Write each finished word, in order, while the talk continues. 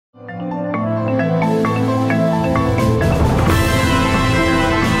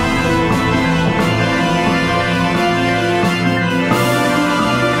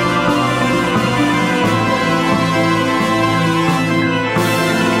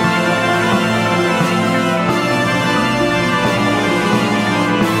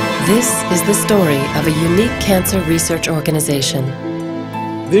This is the story of a unique cancer research organization.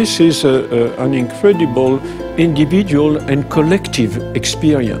 This is an incredible individual and collective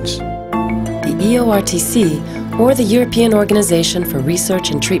experience. The EORTC, or the European Organization for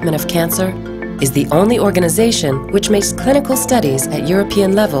Research and Treatment of Cancer, is the only organization which makes clinical studies at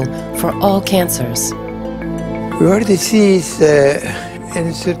European level for all cancers. EORTC is, in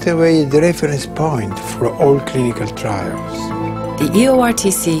a certain way, the reference point for all clinical trials. The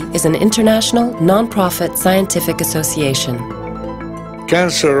EORTC is an international, non-profit scientific association.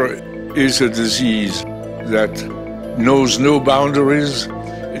 Cancer is a disease that knows no boundaries,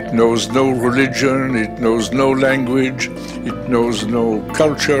 it knows no religion, it knows no language, it knows no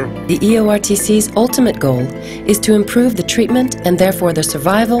culture. The EORTC's ultimate goal is to improve the treatment and therefore the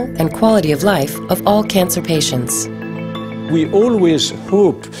survival and quality of life of all cancer patients. We always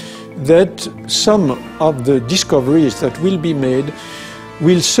hope that some of the discoveries that will be made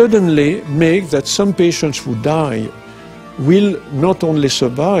will suddenly make that some patients who die will not only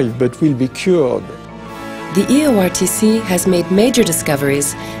survive but will be cured. The EORTC has made major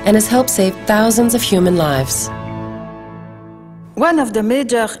discoveries and has helped save thousands of human lives. One of the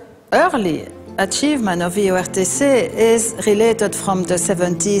major early achievements of EORTC is related from the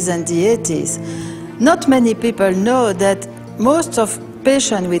 70s and the 80s. Not many people know that most of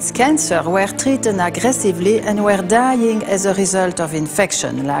patients with cancer were treated aggressively and were dying as a result of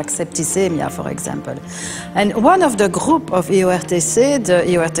infection, like septicemia, for example. And one of the group of EORTC, the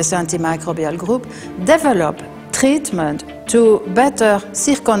EORTC antimicrobial group, developed treatment to better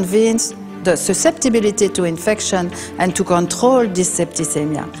circumvent the susceptibility to infection and to control this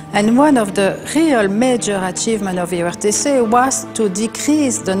septicemia. And one of the real major achievements of EORTC was to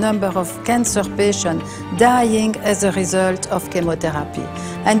decrease the number of cancer patients dying as a result of chemotherapy.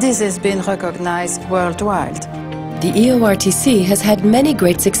 And this has been recognized worldwide. The EORTC has had many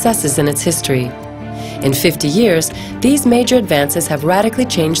great successes in its history. In 50 years, these major advances have radically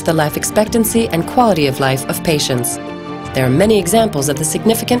changed the life expectancy and quality of life of patients. There are many examples of the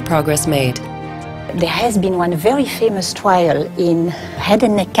significant progress made. There has been one very famous trial in head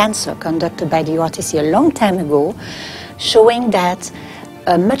and neck cancer conducted by the EORTC a long time ago, showing that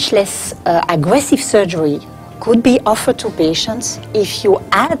a much less aggressive surgery could be offered to patients if you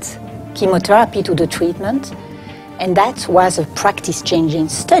add chemotherapy to the treatment, and that was a practice-changing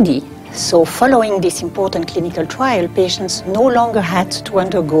study. So following this important clinical trial, patients no longer had to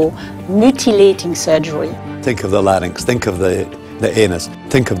undergo mutilating surgery. Think of the larynx, think of the anus,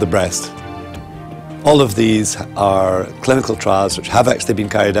 think of the breast. All of these are clinical trials which have actually been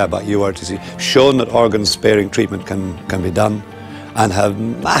carried out by EORTC, shown that organ-sparing treatment can be done, and have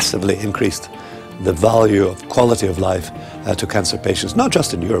massively increased the value of quality of life to cancer patients, not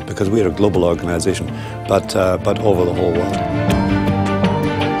just in Europe, because we're a global organization, but over the whole world.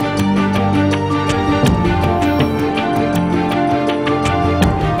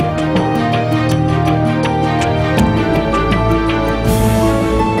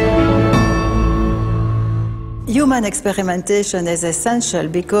 Human experimentation is essential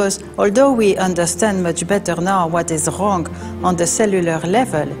because although we understand much better now what is wrong on the cellular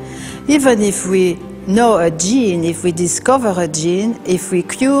level, even if we know a gene, if we discover a gene, if we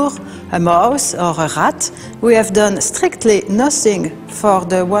cure a mouse or a rat, we have done strictly nothing for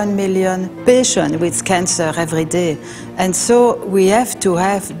the 1 million patients with cancer every day. And so we have to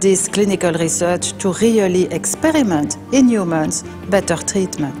have this clinical research to really experiment in humans better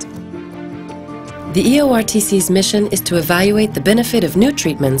treatment. The EORTC's mission is to evaluate the benefit of new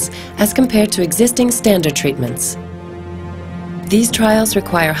treatments as compared to existing standard treatments. These trials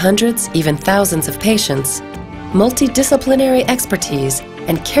require hundreds, even thousands of patients, multidisciplinary expertise,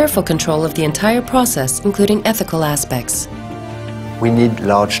 and careful control of the entire process, including ethical aspects. We need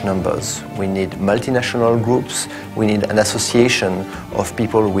large numbers. We need multinational groups. We need an association of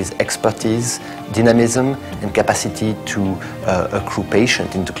people with expertise, dynamism, and capacity to accrue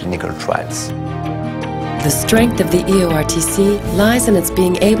patients into clinical trials. The strength of the EORTC lies in its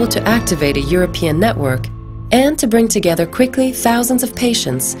being able to activate a European network and to bring together quickly thousands of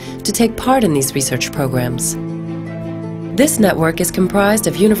patients to take part in these research programs. This network is comprised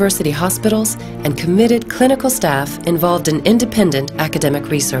of university hospitals and committed clinical staff involved in independent academic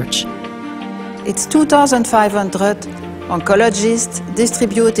research. It's 2,500 oncologists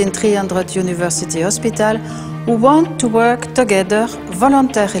distributed in 300 university hospitals who want to work together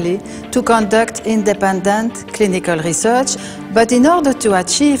voluntarily to conduct independent clinical research. But in order to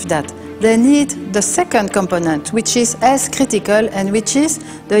achieve that, they need the second component, which is as critical and which is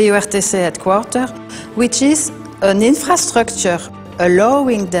the EORTC headquarters, which is an infrastructure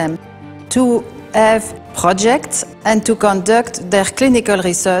allowing them to have projects and to conduct their clinical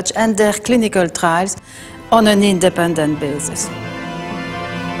research and their clinical trials on an independent basis.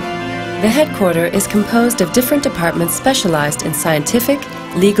 The headquarters is composed of different departments specialized in scientific,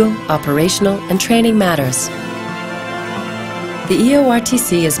 legal, operational, and training matters. The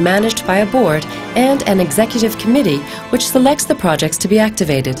EORTC is managed by a board and an executive committee which selects the projects to be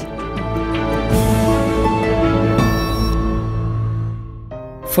activated.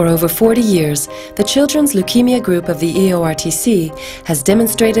 For over 40 years, the Children's Leukemia Group of the EORTC has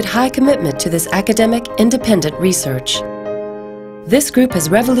demonstrated high commitment to this academic, independent research. This group has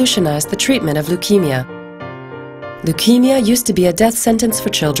revolutionized the treatment of leukemia. Leukemia used to be a death sentence for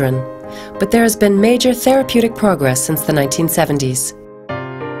children, but there has been major therapeutic progress since the 1970s.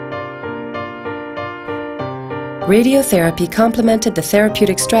 Radiotherapy complemented the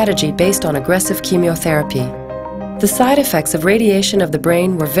therapeutic strategy based on aggressive chemotherapy. The side effects of radiation of the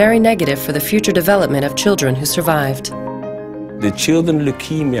brain were very negative for the future development of children who survived. The Children's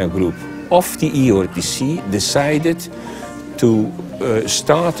Leukemia Group of the EORTC decided to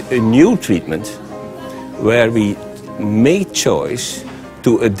start a new treatment where we made choice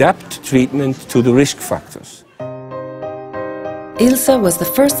to adapt treatment to the risk factors. Ilse was the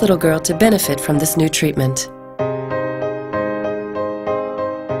first little girl to benefit from this new treatment.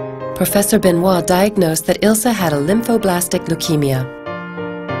 Professor Benoit diagnosed that Ilse had a lymphoblastic leukemia.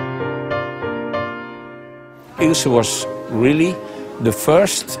 Ilse was really the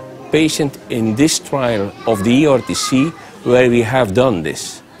first patient in this trial of the EORTC where we have done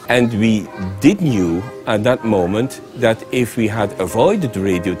this. And we did knew at that moment that if we had avoided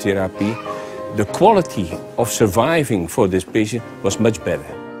radiotherapy, the quality of surviving for this patient was much better.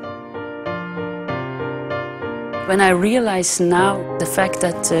 When I realize now the fact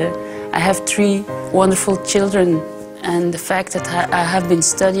that I have 3 wonderful children and the fact that I have been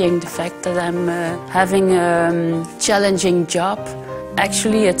studying, the fact that I'm having a challenging job,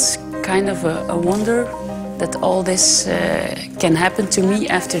 actually it's kind of a wonder that all this can happen to me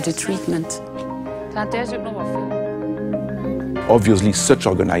after the treatment. Obviously, such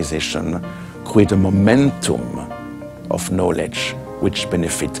organization create a momentum of knowledge which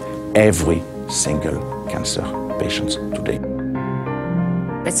benefit every single cancer patient today.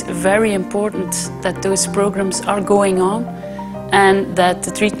 It's very important that those programs are going on and that the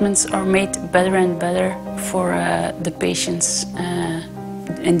treatments are made better and better for the patients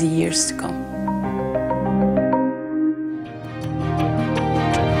in the years to come.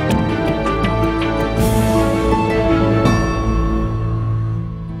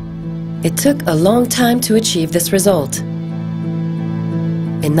 It took a long time to achieve this result.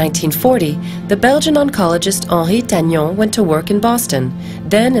 In 1940, the Belgian oncologist Henri Tagnon went to work in Boston,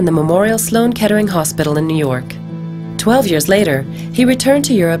 then in the Memorial Sloan Kettering Hospital in New York. 12 years later, he returned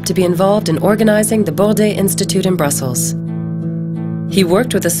to Europe to be involved in organizing the Bordet Institute in Brussels. He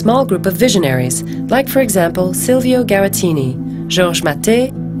worked with a small group of visionaries, like for example Silvio Garatini, Georges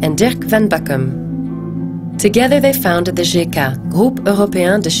Maté, and Dirk van Buchem. Together they founded the GECA, Groupe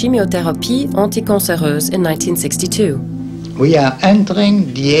Européen de Chimiothérapie Anticancéreuse, in 1962. We are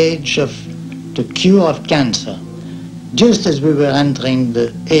entering the age of the cure of cancer, just as we were entering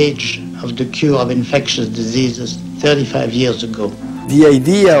the age of the cure of infectious diseases 35 years ago. The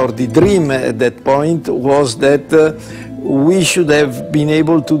idea or the dream at that point was that we should have been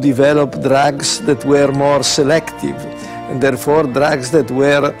able to develop drugs that were more selective, and therefore drugs that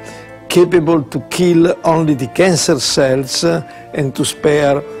were capable to kill only the cancer cells and to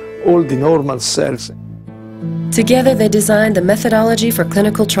spare all the normal cells. Together they designed the methodology for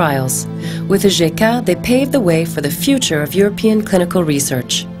clinical trials. With the GECA, they paved the way for the future of European clinical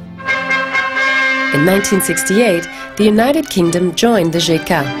research. In 1968, the United Kingdom joined the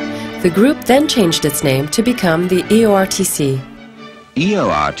GECA. The group then changed its name to become the EORTC.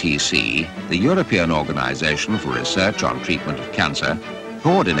 EORTC, the European Organization for Research on Treatment of Cancer,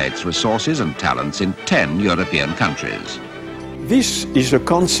 coordinates resources and talents in 10 European countries. This is a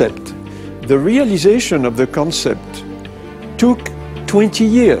concept. The realization of the concept took 20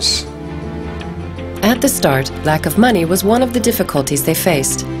 years. At the start, lack of money was one of the difficulties they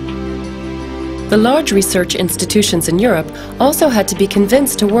faced. The large research institutions in Europe also had to be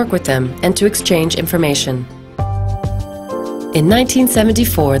convinced to work with them and to exchange information. In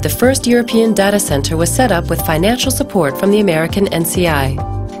 1974, the first European data center was set up with financial support from the American NCI.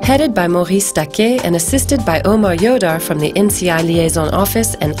 Headed by Maurice Taquet and assisted by Omar Yodar from the NCI Liaison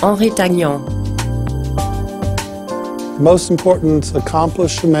Office and Henri Tagnon. Most important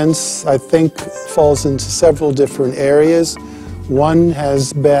accomplishments, I think, falls into several different areas. One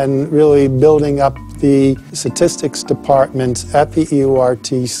has been really building up the statistics department at the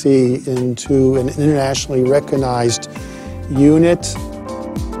EORTC into an internationally recognized unit.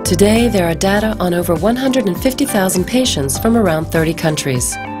 Today, there are data on over 150,000 patients from around 30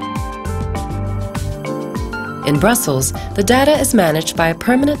 countries. In Brussels, the data is managed by a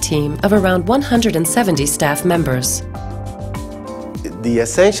permanent team of around 170 staff members. The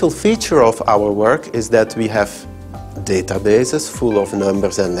essential feature of our work is that we have databases full of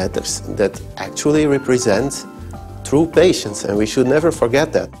numbers and letters that actually represent true patients, and we should never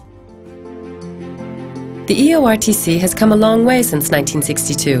forget that. The EORTC has come a long way since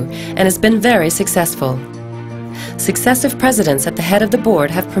 1962 and has been very successful. Successive presidents at the head of the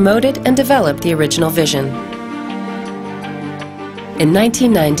board have promoted and developed the original vision. In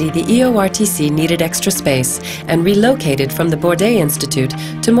 1990, the EORTC needed extra space and relocated from the Bourdet Institute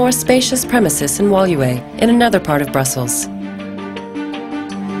to more spacious premises in Woluwe, in another part of Brussels.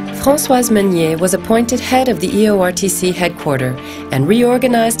 Françoise Meunier was appointed head of the EORTC headquarters and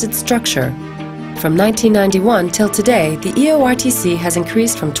reorganized its structure. From 1991 till today, the EORTC has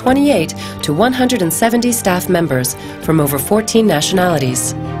increased from 28 to 170 staff members from over 14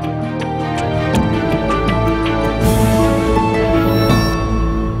 nationalities.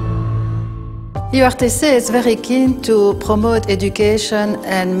 EORTC is very keen to promote education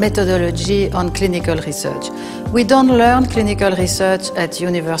and methodology on clinical research. We don't learn clinical research at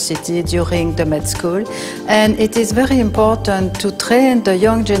university during the med school, and it is very important to train the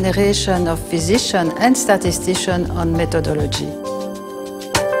young generation of physicians and statisticians on methodology.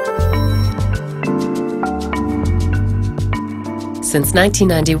 Since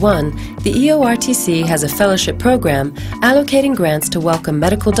 1991, the EORTC has a fellowship program allocating grants to welcome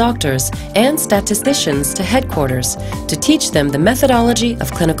medical doctors and statisticians to headquarters to teach them the methodology of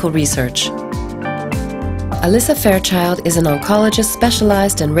clinical research. Alyssa Fairchild is an oncologist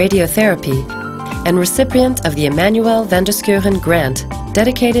specialized in radiotherapy and recipient of the Emmanuel van der Schuren grant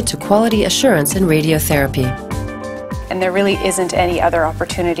dedicated to quality assurance in radiotherapy. And there really isn't any other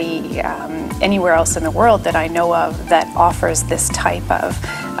opportunity anywhere else in the world that I know of that offers this type of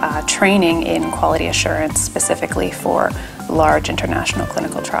training in quality assurance specifically for large international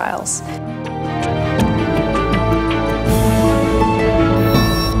clinical trials.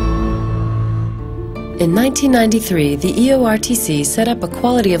 In 1993, the EORTC set up a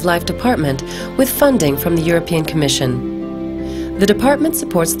quality of life department with funding from the European Commission. The department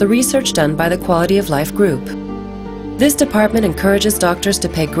supports the research done by the Quality of Life Group. This department encourages doctors to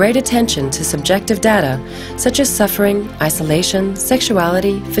pay great attention to subjective data, such as suffering, isolation,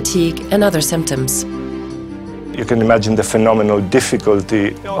 sexuality, fatigue, and other symptoms. You can imagine the phenomenal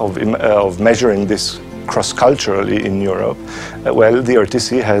difficulty of measuring this cross-culturally in Europe. Well, the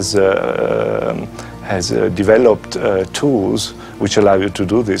EORTC has developed tools which allow you to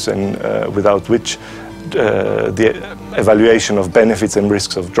do this, and without which the evaluation of benefits and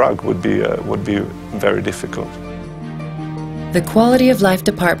risks of drug would be very difficult. The Quality of Life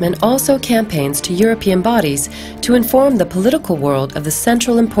Department also campaigns to European bodies to inform the political world of the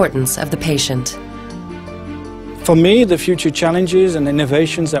central importance of the patient. For me, the future challenges and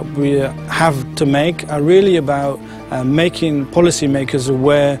innovations that we have to make are really about making policymakers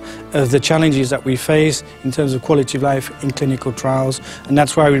aware of the challenges that we face in terms of quality of life in clinical trials, and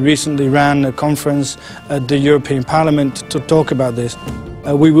that's why we recently ran a conference at the European Parliament to talk about this.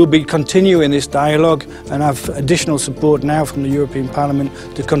 We will be continuing this dialogue and have additional support now from the European Parliament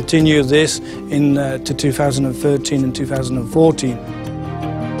to continue this to 2013 and 2014.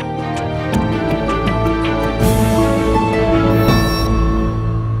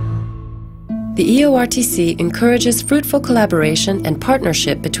 The EORTC encourages fruitful collaboration and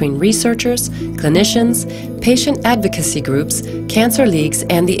partnership between researchers, clinicians, patient advocacy groups, cancer leagues,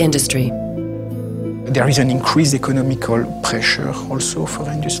 and the industry. There is an increased economical pressure also for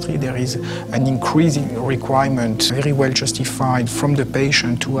industry. There is an increasing requirement, very well justified, from the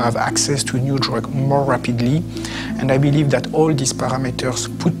patient to have access to a new drug more rapidly. And I believe that all these parameters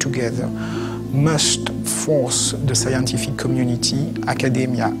put together must force the scientific community,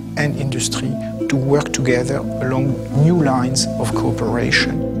 academia and industry to work together along new lines of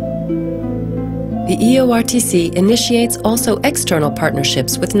cooperation. The EORTC initiates also external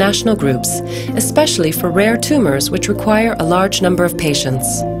partnerships with national groups, especially for rare tumors which require a large number of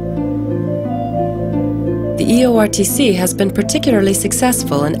patients. The EORTC has been particularly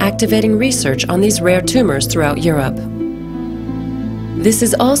successful in activating research on these rare tumors throughout Europe. This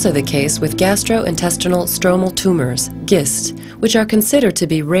is also the case with gastrointestinal stromal tumors, GIST, which are considered to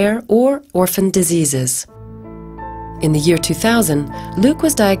be rare or orphan diseases. In the year 2000, Luc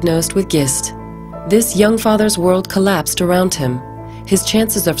was diagnosed with GIST. This young father's world collapsed around him. his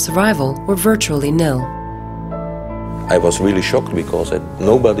chances of survival were virtually nil. I was really shocked because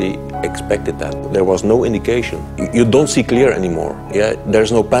nobody expected that. There was no indication. You don't see clear anymore. Yeah,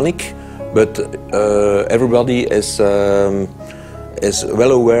 there's no panic, but everybody is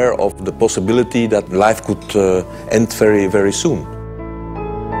well aware of the possibility that life could end very, very soon.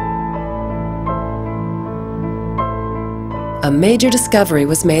 A major discovery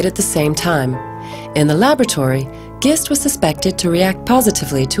was made at the same time. In the laboratory, GIST was suspected to react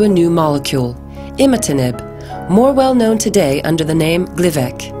positively to a new molecule, imatinib, more well known today under the name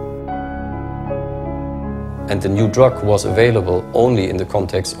Glivec. And the new drug was available only in the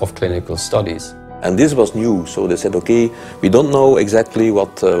context of clinical studies. And this was new, so they said, okay, we don't know exactly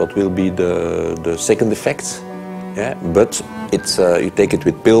what will be the second effects, yeah, but it's, you take it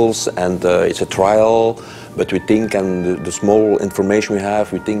with pills and it's a trial, but we think, and the small information we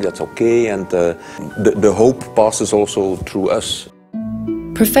have, we think that's okay, and the hope passes also through us.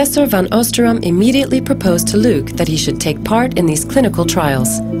 Professor van Oosterom immediately proposed to Luc that he should take part in these clinical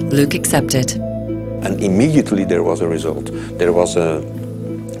trials. Luc accepted. And immediately there was a result. There was a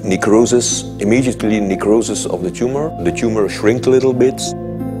necrosis, immediately necrosis of the tumor. The tumor shrinked a little bit.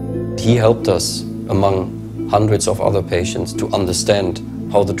 He helped us, among hundreds of other patients, to understand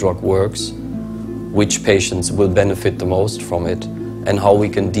how the drug works, which patients will benefit the most from it, and how we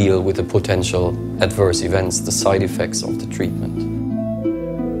can deal with the potential adverse events, the side effects of the treatment.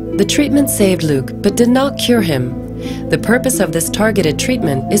 The treatment saved Luc, but did not cure him. The purpose of this targeted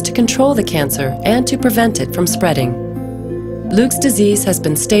treatment is to control the cancer and to prevent it from spreading. Luc's disease has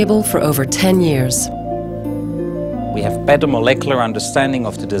been stable for over 10 years. We have better molecular understanding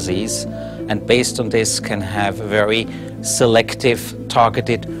of the disease, and based on this can have very selective,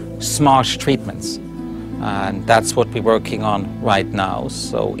 targeted, smart treatments. And that's what we're working on right now.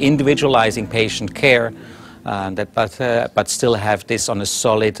 So individualizing patient care, but still have this on a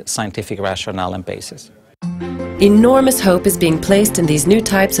solid scientific rationale and basis. Enormous hope is being placed in these new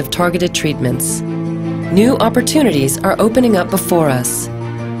types of targeted treatments. New opportunities are opening up before us.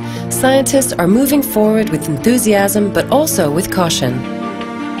 Scientists are moving forward with enthusiasm, but also with caution.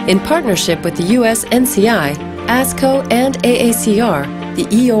 In partnership with the US NCI, ASCO and AACR, the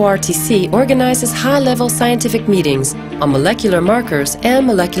EORTC organizes high-level scientific meetings on molecular markers and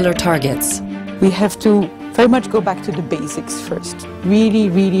molecular targets. We have to very much go back to the basics first.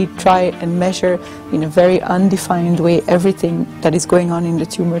 Really try and measure in a very undefined way everything that is going on in the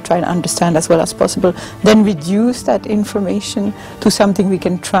tumor, try and understand as well as possible, then reduce that information to something we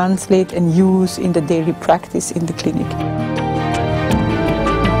can translate and use in the daily practice in the clinic.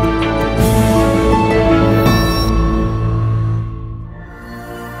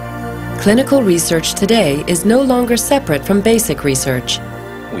 Clinical research today is no longer separate from basic research.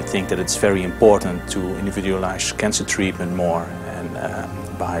 We think that it's very important to individualize cancer treatment more, and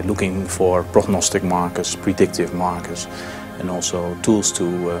by looking for prognostic markers, predictive markers, and also tools to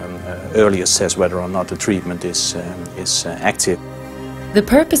early assess whether or not the treatment is active. The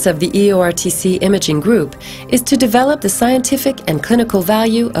purpose of the EORTC imaging group is to develop the scientific and clinical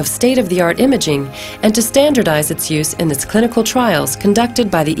value of state-of-the-art imaging and to standardize its use in its clinical trials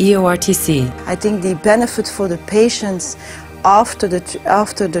conducted by the EORTC. I think the benefit for the patients after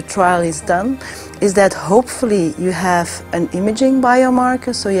the trial is done is that hopefully you have an imaging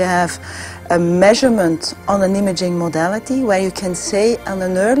biomarker, so you have a measurement on an imaging modality where you can say on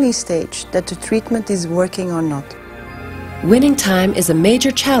an early stage that the treatment is working or not. Winning time is a major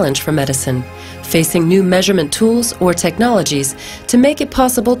challenge for medicine, facing new measurement tools or technologies to make it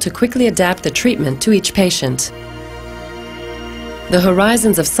possible to quickly adapt the treatment to each patient. The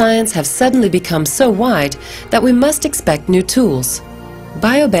horizons of science have suddenly become so wide that we must expect new tools.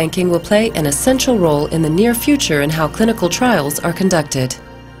 Biobanking will play an essential role in the near future in how clinical trials are conducted.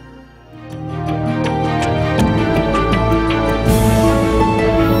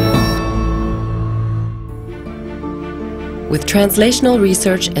 With translational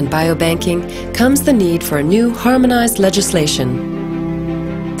research and biobanking comes the need for a new harmonized legislation.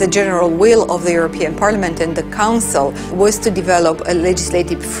 The general will of the European Parliament and the Council was to develop a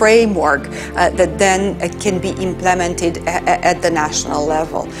legislative framework that then can be implemented at the national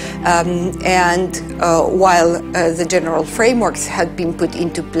level. While the general frameworks had been put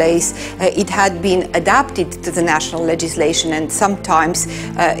into place, it had been adapted to the national legislation, and sometimes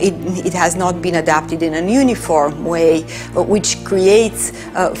it has not been adapted in a uniform way, which creates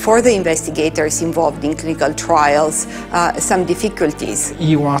for the investigators involved in clinical trials some difficulties.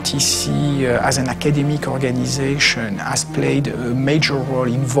 EORTC, as an academic organization, has played a major role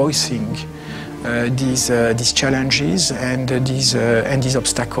in voicing these challenges and these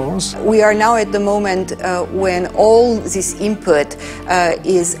obstacles. We are now at the moment when all this input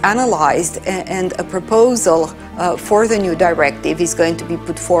is analyzed and a proposal for the new directive is going to be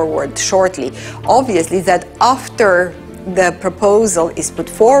put forward shortly. Obviously that after the proposal is put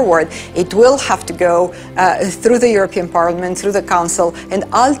forward, it will have to go through the European Parliament, through the Council, and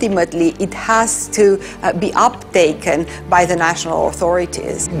ultimately it has to be uptaken by the national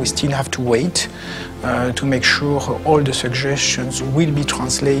authorities. We still have to wait to make sure all the suggestions will be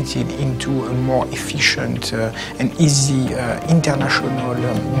translated into a more efficient and easy international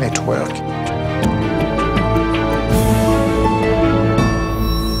network.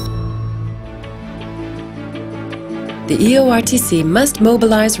 The EORTC must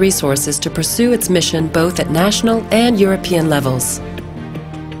mobilize resources to pursue its mission both at national and European levels.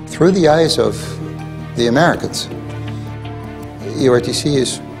 Through the eyes of the Americans, EORTC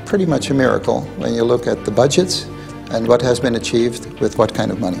is pretty much a miracle when you look at the budgets and what has been achieved with what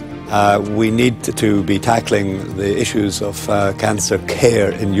kind of money. We need to be tackling the issues of cancer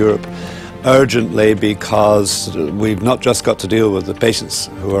care in Europe urgently, because we've not just got to deal with the patients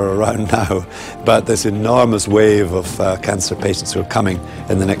who are around now, but this enormous wave of cancer patients who are coming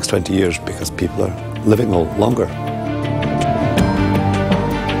in the next 20 years because people are living longer.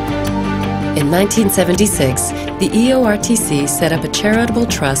 In 1976, the EORTC set up a charitable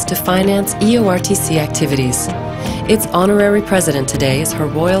trust to finance EORTC activities. Its honorary president today is Her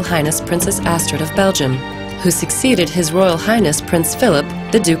Royal Highness Princess Astrid of Belgium, who succeeded His Royal Highness Prince Philip,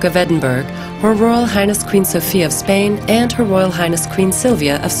 the Duke of Edinburgh, Her Royal Highness Queen Sophia of Spain, and Her Royal Highness Queen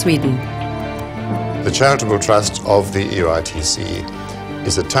Sylvia of Sweden. The Charitable Trust of the EORTC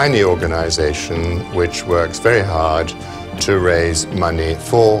is a tiny organization which works very hard to raise money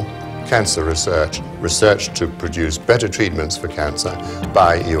for cancer research to produce better treatments for cancer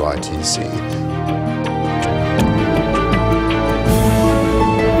by EORTC.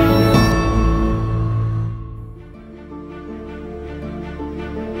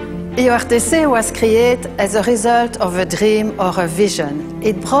 EORTC was created as a result of a dream or a vision.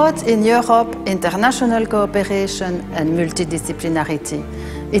 It brought in Europe international cooperation and multidisciplinarity.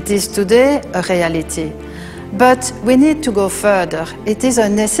 It is today a reality. But we need to go further. It is a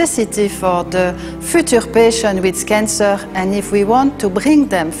necessity for the future patient with cancer, and if we want to bring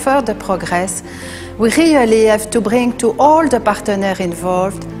them further progress, we really have to bring to all the partners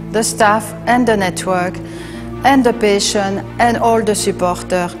involved, the staff and the network, and the patient and all the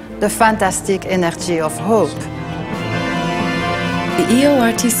supporters, the fantastic energy of hope. The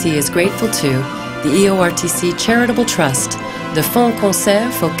EORTC is grateful to the EORTC Charitable Trust, the Fonds Cancer,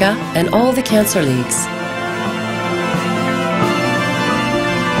 FOCA, and all the cancer leagues.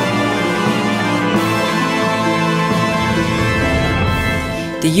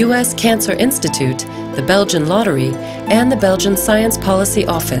 The U.S. Cancer Institute, the Belgian Lottery, and the Belgian Science Policy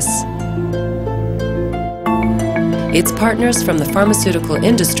Office. Its partners from the pharmaceutical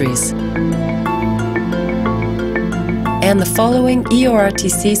industries, and the following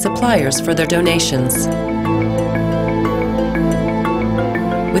EORTC suppliers for their donations.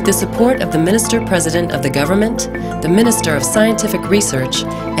 With the support of the Minister-President of the Government, the Minister of Scientific Research,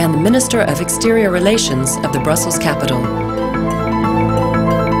 and the Minister of Exterior Relations of the Brussels capital.